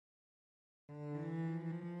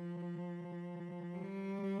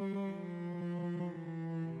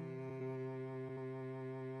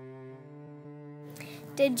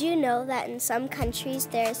Did you know that in some countries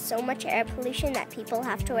there is so much air pollution that people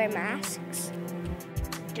have to wear masks?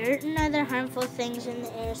 Dirt and other harmful things in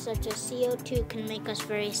the air, such as CO2, can make us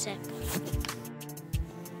very sick.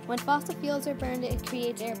 When fossil fuels are burned, it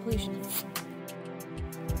creates air pollution.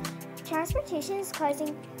 Transportation is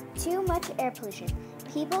causing too much air pollution.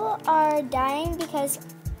 People are dying because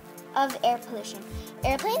of air pollution.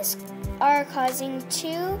 Airplanes are causing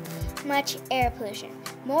too much air pollution.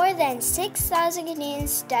 More than 6,000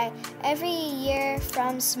 Canadians die every year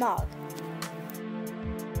from smog.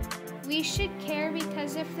 We should care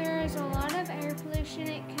because if there is a lot of air pollution,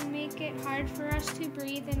 it can make it hard for us to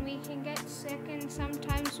breathe and we can get sick and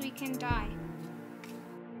sometimes we can die.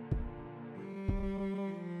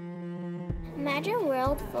 Imagine a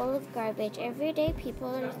world full of garbage. Every day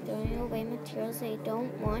people are throwing away materials they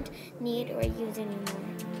don't want, need, or use anymore.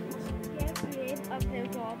 Get rid of the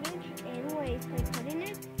garbage and waste by putting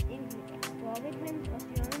it in garbage bins or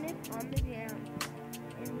throwing it on the ground.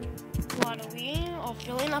 Watering or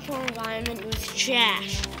filling up our environment with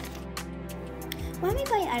trash. When we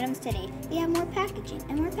buy items today, they have more packaging,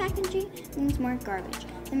 and more packaging means more garbage.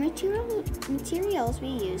 The materials we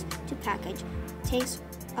use to package takes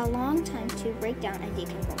a long time to break down and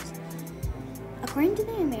decompose. According to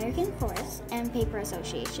the American Forest and Paper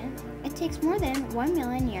Association, it takes more than 1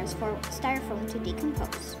 million years for styrofoam to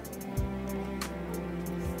decompose.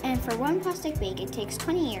 And for one plastic bag, it takes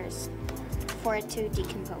 20 years for it to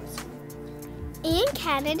decompose. In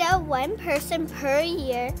Canada, one person per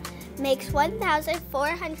year makes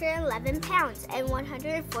 1,411 pounds and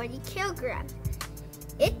 140 kilograms.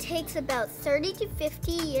 It takes about 30 to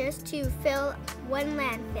 50 years to fill one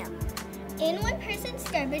landfill. In one person's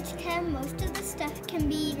garbage can, most of the stuff can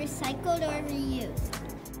be recycled or reused.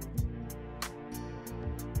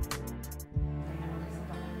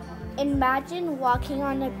 Imagine walking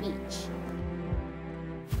on a beach,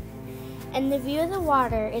 and the view of the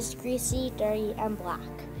water is greasy, dirty, and black.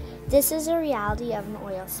 This is a reality of an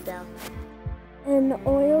oil spill. An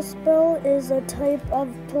oil spill is a type of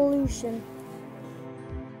pollution.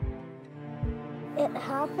 It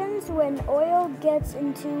happens when oil gets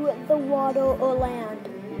into the water or land.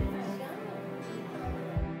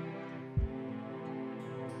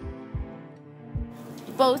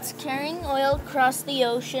 Boats carrying oil across the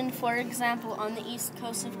ocean, for example, on the east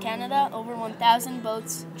coast of Canada, over 1,000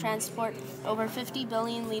 boats transport over 50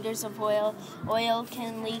 billion liters of oil. Oil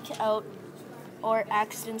can leak out or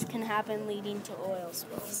accidents can happen leading to oil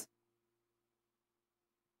spills.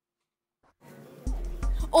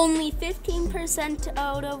 Only 15%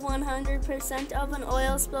 out of 100% of an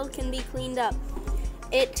oil spill can be cleaned up.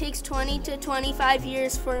 It takes 20 to 25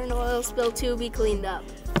 years for an oil spill to be cleaned up.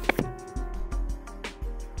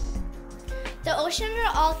 The oceans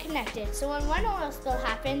are all connected, so when one oil spill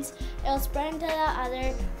happens, it'll spread into the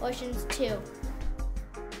other oceans too.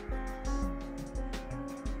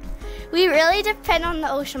 We really depend on the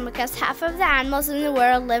ocean because half of the animals in the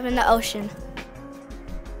world live in the ocean.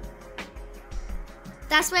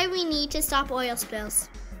 That's why we need to stop oil spills.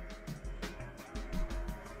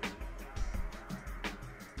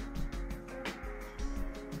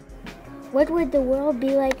 What would the world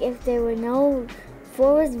be like if there were no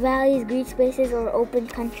forests, valleys, green spaces, or open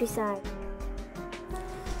countryside?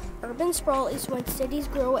 Urban sprawl is when cities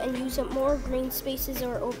grow and use up more green spaces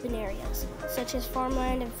or open areas, such as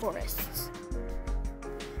farmland and forests.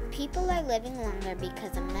 People are living longer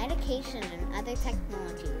because of medication and other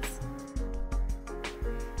technologies.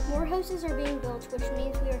 More houses are being built, which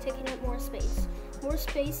means we are taking up more space. More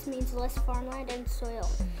space means less farmland and soil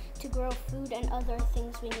to grow food and other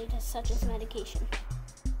things we need, such as medication.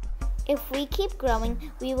 If we keep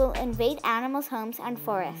growing, we will invade animals' homes and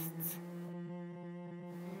forests.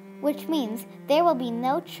 Which means there will be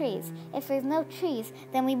no trees. If there's no trees,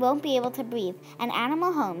 then we won't be able to breathe, and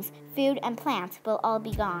animal homes, food, and plants will all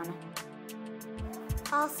be gone.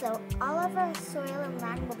 Also, all of our soil and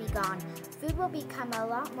land will be gone. Food will become a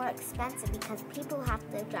lot more expensive because people have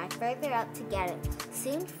to drive further out to get it.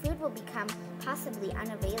 Soon, food will become possibly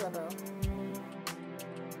unavailable.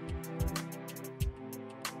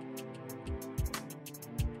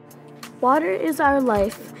 Water is our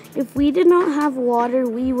life. If we did not have water,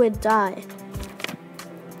 we would die.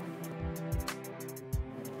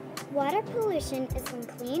 Water pollution is when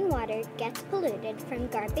clean water gets polluted from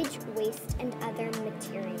garbage, waste, and other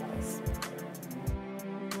materials.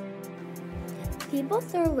 People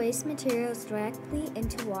throw waste materials directly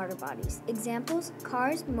into water bodies. Examples: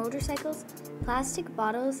 cars, motorcycles, plastic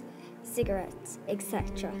bottles, cigarettes,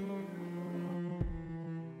 etc.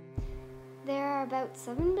 There are about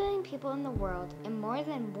 7 billion people in the world, and more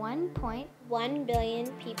than 1 billion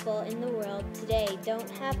people in the world today don't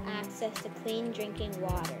have access to clean drinking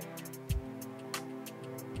water.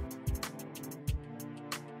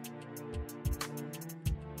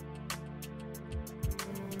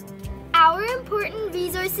 Our important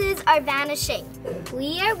resources are vanishing.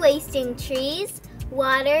 We are wasting trees,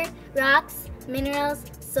 water, rocks, minerals,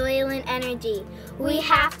 soil, and energy. We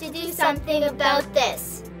have to do something about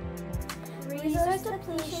this. Resource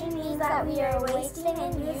depletion means that we are wasting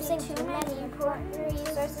and using too many important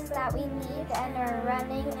resources that we need and are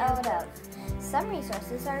running out of. Some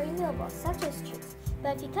resources are renewable, such as trees.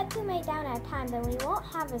 But if you cut too many down at a time, then we won't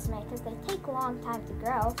have as many because they take a long time to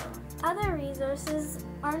grow. Other resources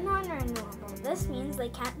are non-renewable. This means they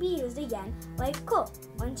can't be used again, like coal.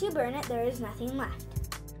 Once you burn it, there is nothing left.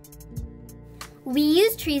 We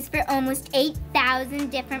use trees for almost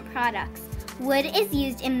 8,000 different products. Wood is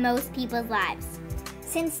used in most people's lives.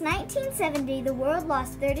 Since 1970, the world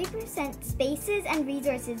lost 30% spaces and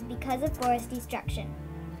resources because of forest destruction.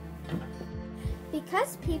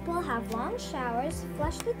 Because people have long showers,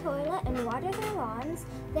 flush the toilet, and water their lawns,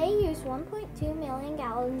 they use 1.2 million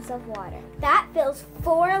gallons of water. That fills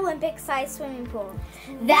 4 Olympic-sized swimming pools.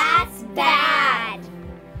 That's bad!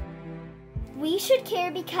 We should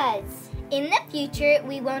care because In the future,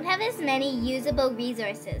 we won't have as many usable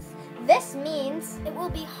resources. this means it will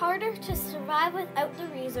be harder to survive without the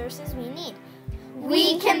resources we need.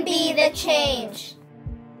 We can be the change.